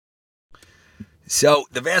So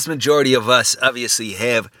the vast majority of us obviously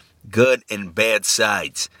have good and bad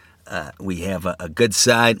sides. We have a good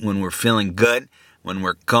side when we're feeling good, when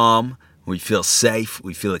we're calm, we feel safe,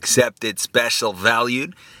 we feel accepted, special,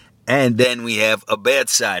 valued. And then we have a bad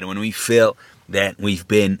side when we feel that we've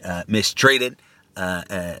been mistreated,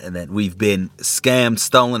 and that we've been scammed,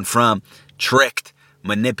 stolen from, tricked,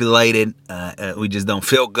 manipulated. We just don't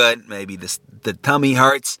feel good. Maybe the tummy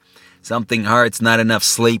hurts, something hurts, not enough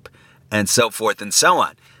sleep, and so forth and so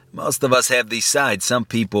on. Most of us have these sides. Some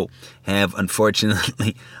people have,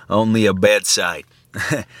 unfortunately, only a bad side,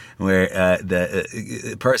 where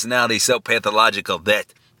the personality is so pathological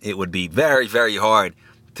that it would be very, very hard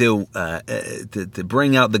to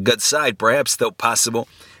bring out the good side. Perhaps still possible.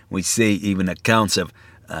 We see even accounts of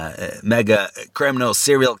mega criminals,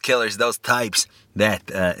 serial killers, those types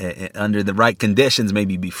that under the right conditions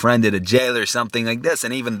maybe befriended a jailer or something like this,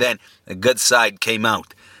 and even then a good side came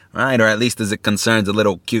out. Right, or at least as it concerns a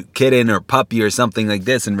little cute kitten or puppy or something like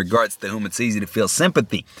this, in regards to whom it's easy to feel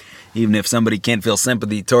sympathy, even if somebody can't feel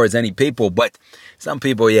sympathy towards any people. But some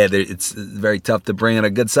people, it's very tough to bring on a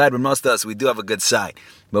good side, but most of us, we do have a good side.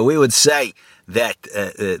 But we would say that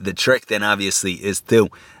the trick then obviously is to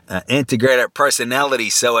integrate our personality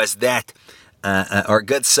so as that our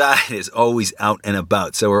good side is always out and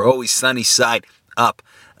about. So we're always sunny side up,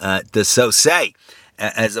 to so say,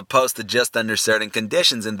 as opposed to just under certain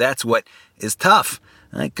conditions. And that's what is tough,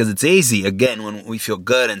 right? Because it's easy, again, when we feel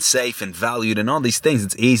good and safe and valued and all these things,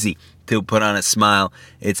 it's easy to put on a smile.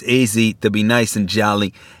 It's easy to be nice and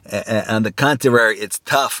jolly. On the contrary, it's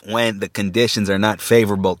tough when the conditions are not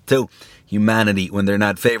favorable to humanity, when they're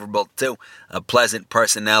not favorable to a pleasant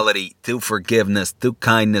personality, to forgiveness, to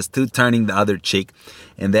kindness, to turning the other cheek.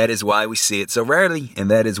 And that is why we see it so rarely, and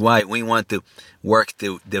that is why we want to work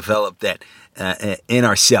to develop that in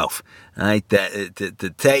ourselves, right?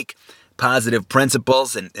 To take positive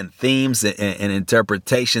principles and themes and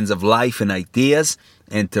interpretations of life and ideas,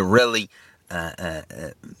 and to really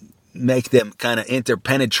make them kind of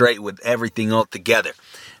interpenetrate with everything all together.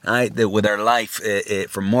 Right? With our life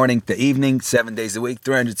from morning to evening, 7 days a week,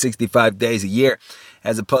 365 days a year,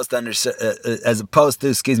 as opposed to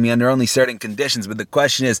under only certain conditions. But the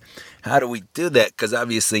question is, how do we do that? Because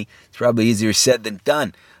obviously it's probably easier said than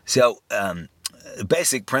done. So the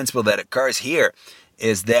basic principle that occurs here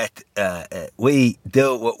is that we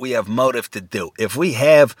do what we have motive to do. If we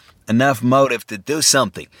have enough motive to do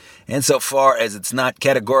something, insofar as it's not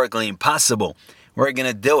categorically impossible, we're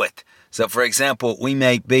going to do it. So, for example, we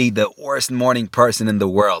may be the worst morning person in the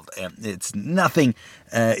world. It's nothing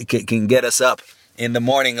can get us up in the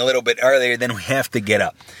morning a little bit earlier than we have to get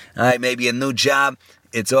up. Maybe a new job,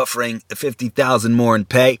 it's offering $50,000 more in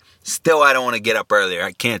pay. Still, I don't want to get up earlier.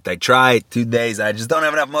 I can't. I tried 2 days. I just don't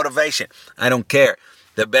have enough motivation. I don't care.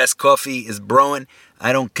 The best coffee is brewing.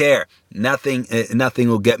 I don't care. Nothing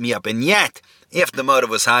will get me up. And yet, if the motive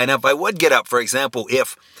was high enough, I would get up. For example,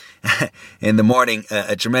 if in the morning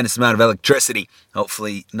a tremendous amount of electricity,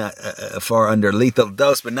 hopefully not a far under lethal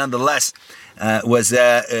dose, but nonetheless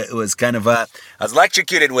was kind of I was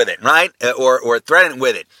electrocuted with it, right, or threatened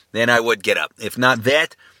with it, then I would get up. If not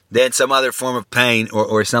that, then some other form of pain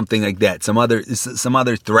or something like that, some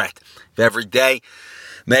other threat. If every day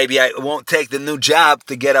maybe I won't take the new job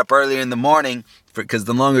to get up earlier in the morning because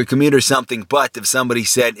the longer commute or something, but if somebody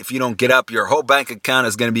said, if you don't get up, your whole bank account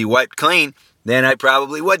is going to be wiped clean, then I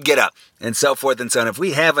probably would get up, and so forth and so on. If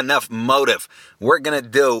we have enough motive, we're going to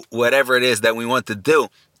do whatever it is that we want to do,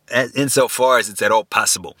 insofar as it's at all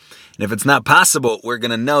possible. And if it's not possible, we're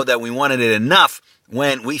going to know that we wanted it enough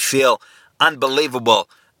when we feel unbelievable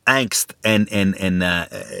angst and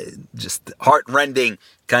just heart-rending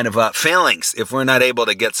kind of feelings if we're not able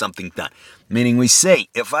to get something done. Meaning we say,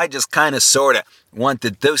 if I just kind of sort of want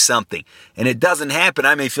to do something and it doesn't happen,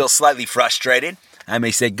 I may feel slightly frustrated. I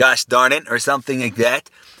may say, gosh darn it, or something like that.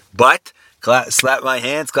 But, clap my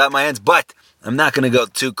hands, but I'm not going to go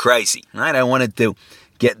too crazy, right? I wanted to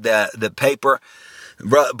get the paper,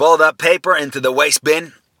 balled up paper into the waste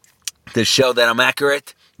bin to show that I'm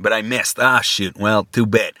accurate, but I missed. Shoot, well, too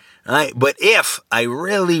bad. Right? But if I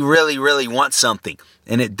really, really, really want something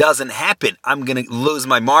and it doesn't happen, I'm going to lose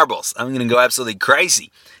my marbles. I'm going to go absolutely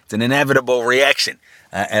crazy. It's an inevitable reaction.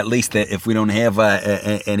 At least if we don't have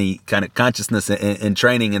any kind of consciousness and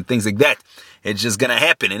training and things like that, it's just going to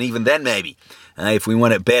happen. And even then, maybe, if we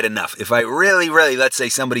want it bad enough. If I really, really, let's say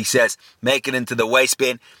somebody says, make it into the waste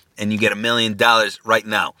bin and you get $1 million right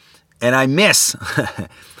now. And I miss,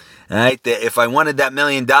 right? If I wanted that $1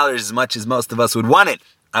 million as much as most of us would want it,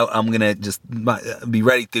 I'm going to just be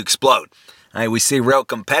ready to explode. Right? We see real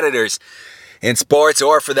competitors in sports,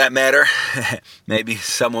 or for that matter, maybe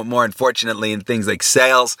somewhat more unfortunately in things like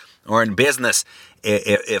sales or in business,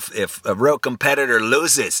 if a real competitor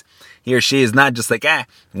loses, he or she is not just like,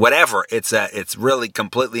 whatever. It's really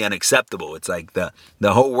completely unacceptable. It's like the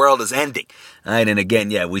whole world is ending. Right? And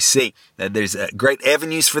again, we see that there's great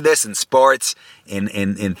avenues for this in sports,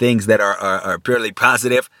 in things that are purely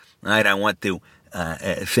positive. Right? I want to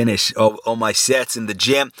finish all my sets in the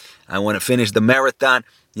gym. I want to finish the marathon,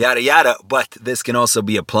 yada yada. But this can also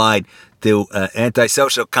be applied to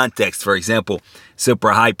antisocial context. For example,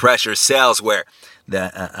 super high pressure sales where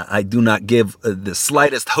I do not give the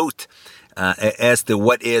slightest hoot as to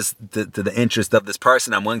what is to the interest of this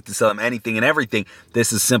person. I'm willing to sell them anything and everything.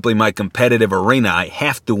 This is simply my competitive arena. I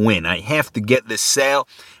have to win. I have to get this sale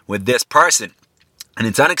with this person. And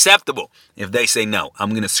it's unacceptable if they say no.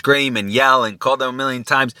 I'm going to scream and yell and call them a million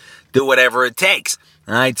times, do whatever it takes.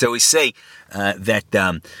 All right, so we say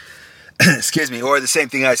that... excuse me, or the same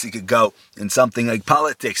thing actually could go in something like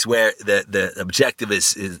politics where the objective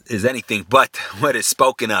is anything but what is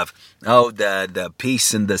spoken of. The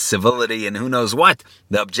peace and the civility and who knows what.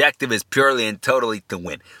 The objective is purely and totally to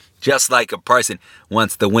win. Just like a person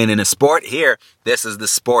wants to win in a sport, here, this is the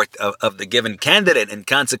sport of the given candidate, and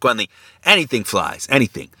consequently, anything flies,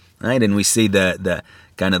 anything. Right? And we see the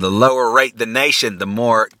kind of the lower rate the nation, the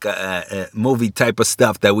more movie type of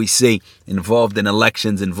stuff that we see involved in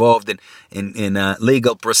elections, involved in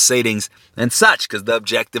legal proceedings and such, because the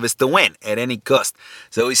objective is to win at any cost.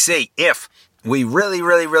 So we see if we really,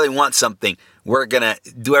 really, really want something, we're going to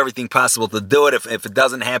do everything possible to do it. If it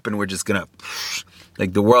doesn't happen, we're just going to...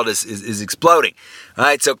 like the world is exploding. All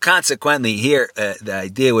right, so consequently here, the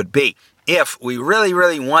idea would be, if we really,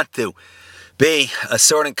 really want to be a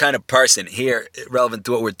certain kind of person here, relevant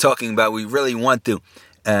to what we're talking about, we really want to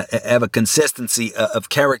have a consistency of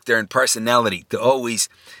character and personality, to always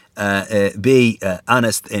be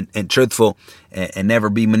honest and truthful, and never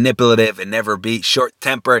be manipulative, and never be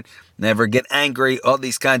short-tempered, never get angry, all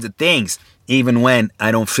these kinds of things, even when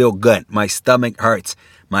I don't feel good. My stomach hurts.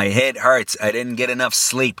 My head hurts. I didn't get enough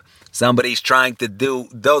sleep. Somebody's trying to do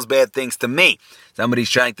those bad things to me. Somebody's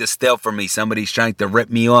trying to steal from me. Somebody's trying to rip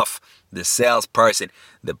me off. The salesperson,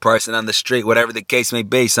 the person on the street, whatever the case may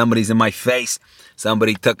be. Somebody's in my face.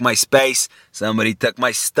 Somebody took my space. Somebody took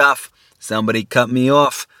my stuff. Somebody cut me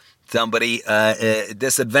off. Somebody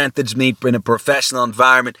disadvantaged me in a professional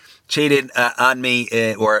environment. Cheated on me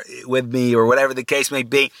or with me, or whatever the case may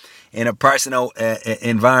be. In a personal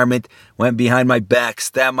environment, went behind my back,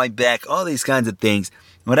 stabbed my back, all these kinds of things,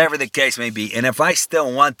 whatever the case may be. And if I still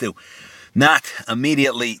want to not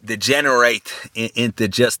immediately degenerate into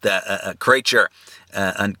just a creature,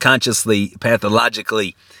 unconsciously,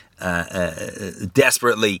 pathologically,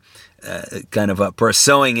 desperately kind of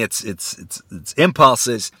pursuing its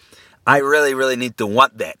impulses, I really, really need to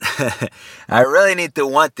want that. I really need to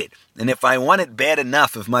want it. And if I want it bad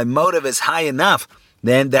enough, if my motive is high enough,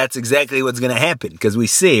 then that's exactly what's going to happen. Because we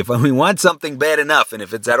see, if we want something bad enough, and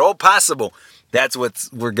if it's at all possible, that's what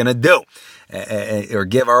we're going to do. Or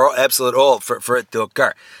give our absolute all for it to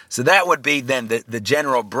occur. So that would be then the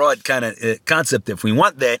general broad kind of concept. If we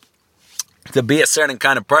want that to be a certain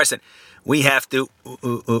kind of person, we have to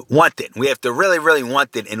want it. We have to really, really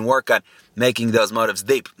want it and work on making those motives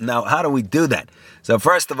deep. Now, how do we do that? So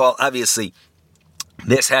first of all, obviously,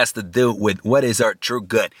 this has to do with what is our true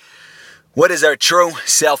good. What is our true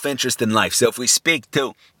self-interest in life? So if we speak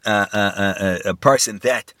to a person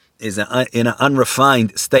that is in an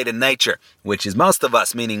unrefined state of nature, which is most of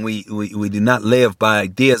us, meaning we do not live by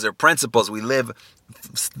ideas or principles. We live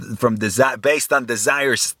from based on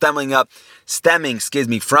desires stemming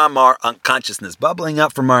from our unconsciousness, bubbling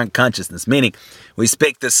up from our unconsciousness. Meaning, we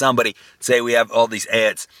speak to somebody, say we have all these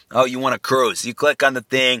ads. Oh, you want a cruise? You click on the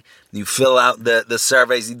thing, you fill out the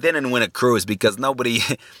surveys. You didn't win a cruise because nobody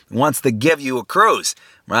wants to give you a cruise,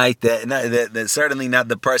 right? Certainly not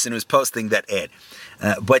the person who's posting that ad.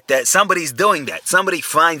 But that somebody's doing that. Somebody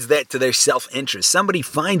finds that to their self-interest. Somebody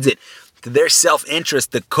finds it to their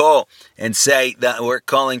self-interest to call and say that we're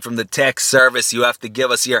calling from the tax service. You have to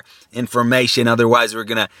give us your information. Otherwise, we're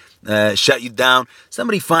going to shut you down.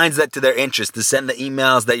 Somebody finds that to their interest to send the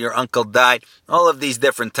emails that your uncle died. All of these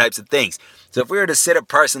different types of things. So if we were to sit a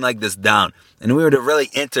person like this down and we were to really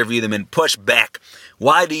interview them and push back,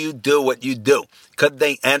 why do you do what you do? Could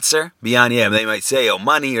they answer beyond, they might say,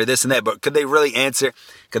 money or this and that, but could they really answer?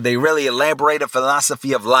 Could they really elaborate a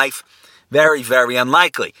philosophy of life? Very, very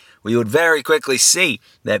unlikely. We would very quickly see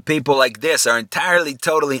that people like this are entirely,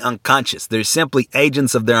 totally unconscious. They're simply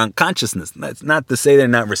agents of their unconsciousness. That's not to say they're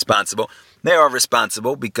not responsible, They are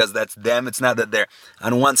responsible because that's them. It's not that they're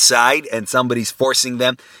on one side and somebody's forcing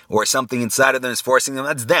them or something inside of them is forcing them.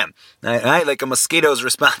 That's them. Like a mosquito is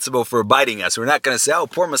responsible for biting us. We're not going to say, oh,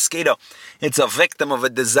 poor mosquito. It's a victim of a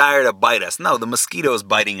desire to bite us. No, the mosquito is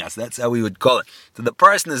biting us. That's how we would call it. So the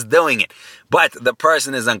person is doing it, but the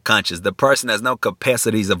person is unconscious. The person has no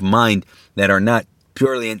capacities of mind that are not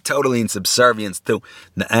purely and totally in subservience to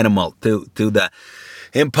the animal, to the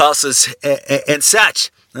impulses and such.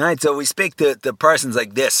 All right, so we speak to persons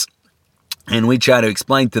like this, and we try to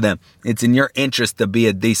explain to them, it's in your interest to be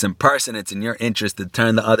a decent person. It's in your interest to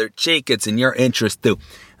turn the other cheek. It's in your interest to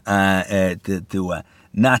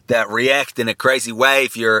not react in a crazy way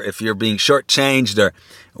if you're being shortchanged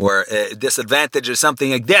or disadvantaged or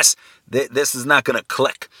something like this. This is not going to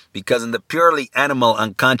click, because in the purely animal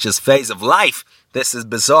unconscious phase of life, this is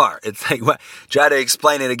bizarre. It's like, what? Try to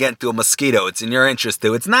explain it again to a mosquito. It's in your interest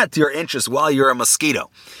to. It's not to your interest while you're a mosquito.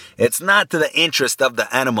 It's not to the interest of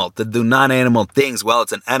the animal to do non-animal things while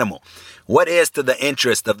it's an animal. What is to the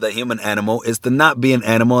interest of the human animal is to not be an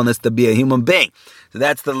animal and is to be a human being. So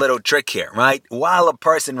that's the little trick here, right? While a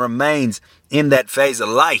person remains in that phase of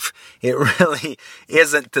life, it really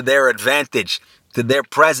isn't to their advantage, to their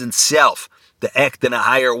present self, to act in a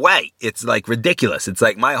higher way. It's like ridiculous. It's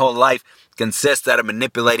like my whole life consists out of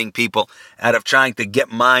manipulating people, out of trying to get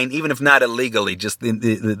mine, even if not illegally, just in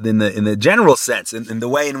the general sense, in the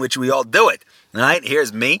way in which we all do it. All right,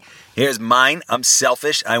 here's me, here's mine. I'm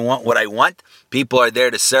selfish. I want what I want. People are there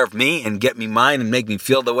to serve me and get me mine and make me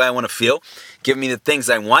feel the way I want to feel. Give me the things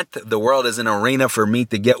I want. The world is an arena for me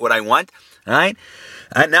to get what I want. All right.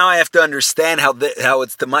 And now I have to understand how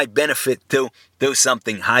it's to my benefit to do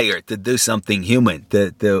something higher, to do something human,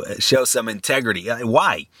 to show some integrity.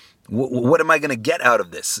 Why? What am I going to get out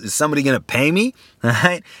of this? Is somebody going to pay me?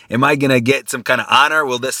 Right? Am I going to get some kind of honor?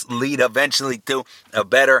 Will this lead eventually to a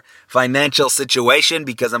better financial situation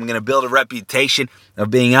because I'm going to build a reputation of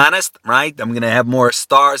being honest, right? I'm going to have more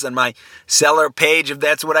stars on my seller page if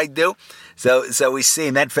that's what I do. So we see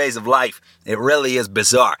in that phase of life, it really is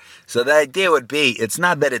bizarre. So the idea would be, it's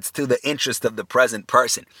not that it's to the interest of the present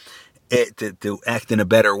person to act in a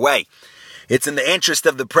better way. It's in the interest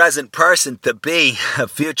of the present person to be a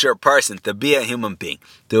future person, to be a human being,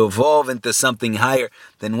 to evolve into something higher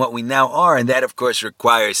than what we now are. And that, of course,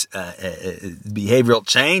 requires behavioral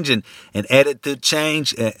change and attitude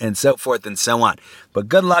change and so forth and so on. But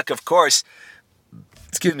good luck, of course,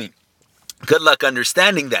 good luck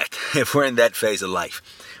understanding that if we're in that phase of life.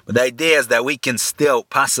 But the idea is that we can still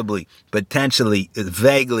possibly, potentially,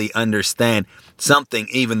 vaguely understand something.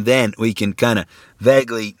 Even then, we can kind of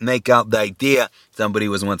vaguely make out the idea. Somebody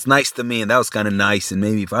was once nice to me, and that was kind of nice. And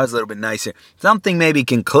maybe if I was a little bit nicer, something maybe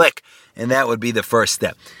can click. And that would be the first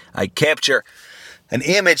step. I capture an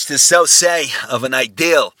image, to so say, of an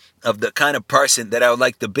ideal of the kind of person that I would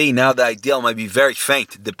like to be. Now the ideal might be very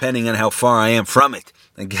faint, depending on how far I am from it.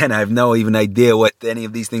 Again, I have no even idea what any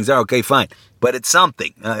of these things are. Okay, fine. But it's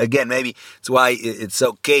something. Again, maybe it's why it's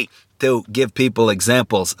so key to give people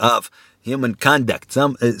examples of human conduct.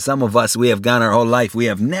 Some of us, we have gone our whole life. We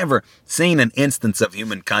have never seen an instance of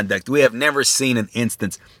human conduct. We have never seen an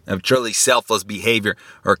instance of truly selfless behavior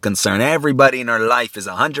or concern. Everybody in our life is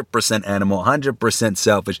 100% animal, 100%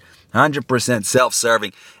 selfish, 100%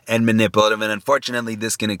 self-serving and manipulative. And unfortunately,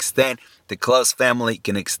 this can extend to close family,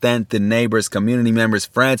 can extend to neighbors, community members,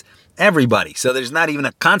 friends, everybody. So there's not even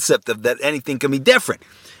a concept of that anything can be different.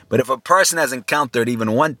 But if a person has encountered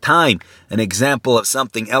even one time an example of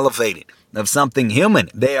something elevated, of something human,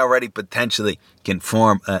 they already potentially can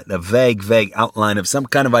form a vague outline of some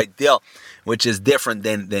kind of ideal which is different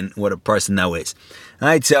than what a person now is. All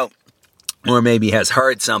right, so, or maybe has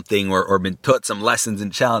heard something or been taught some lessons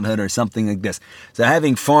in childhood or something like this. So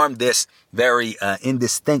having formed this very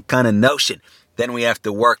indistinct kind of notion, then we have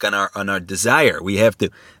to work on our desire. We have to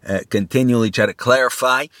continually try to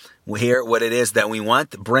clarify here what it is that we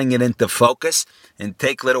want, bring it into focus, and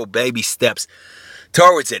take little baby steps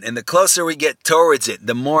towards it. And the closer we get towards it,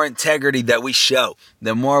 the more integrity that we show,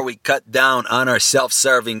 the more we cut down on our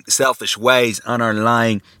self-serving, selfish ways, on our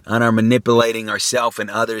lying, on our manipulating ourselves and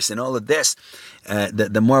others, and all of this,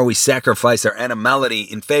 the more we sacrifice our animality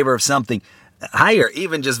in favor of something higher,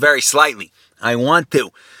 even just very slightly. I want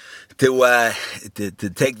to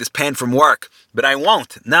take this pen from work, but I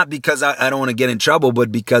won't. Not because I don't want to get in trouble,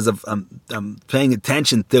 but because of I'm paying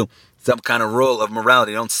attention to some kind of rule of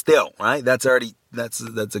morality. Don't steal, right? That's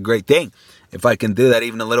a great thing. If I can do that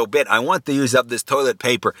even a little bit. I want to use up this toilet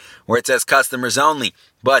paper where it says customers only,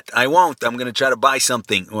 but I won't. I'm going to try to buy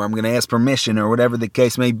something, or I'm going to ask permission, or whatever the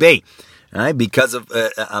case may be. all right? Because of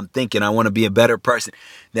I'm thinking I want to be a better person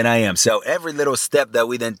than I am. So every little step that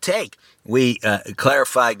we then take, we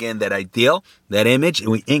clarify again that ideal, that image, and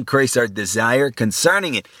we increase our desire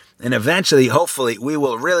concerning it. And eventually, hopefully, we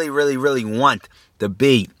will really, really, really want to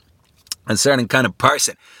be a certain kind of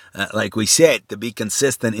person. Like we said, to be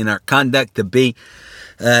consistent in our conduct, to be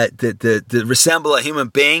to resemble a human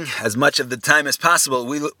being as much of the time as possible.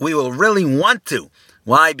 We will really want to.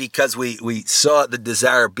 Why? Because we saw the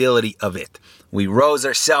desirability of it. We rose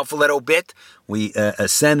ourselves a little bit. We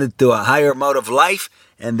ascended to a higher mode of life,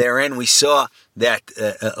 and therein we saw that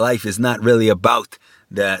life is not really about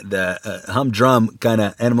the humdrum kind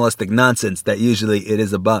of animalistic nonsense that usually it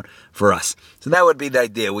is about for us. So that would be the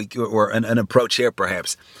idea. Or an approach here,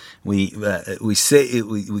 perhaps. We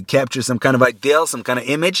capture some kind of ideal, some kind of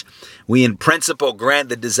image. We, in principle, grant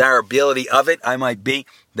the desirability of it. I might be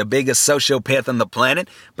the biggest sociopath on the planet,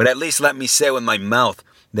 but at least let me say with my mouth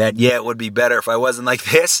that, yeah, it would be better if I wasn't like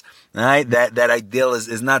this. All right? That ideal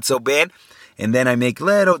is not so bad. And then I make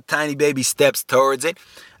little tiny baby steps towards it.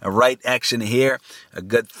 A right action here, a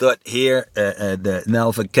good thought here, the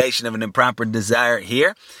nullification of an improper desire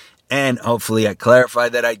here. And hopefully I clarify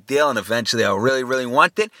that ideal, and eventually I'll really, really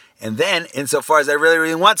want it. And then, insofar as I really,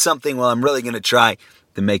 really want something, well, I'm really going to try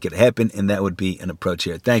to make it happen, and that would be an approach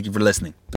here. Thank you for listening.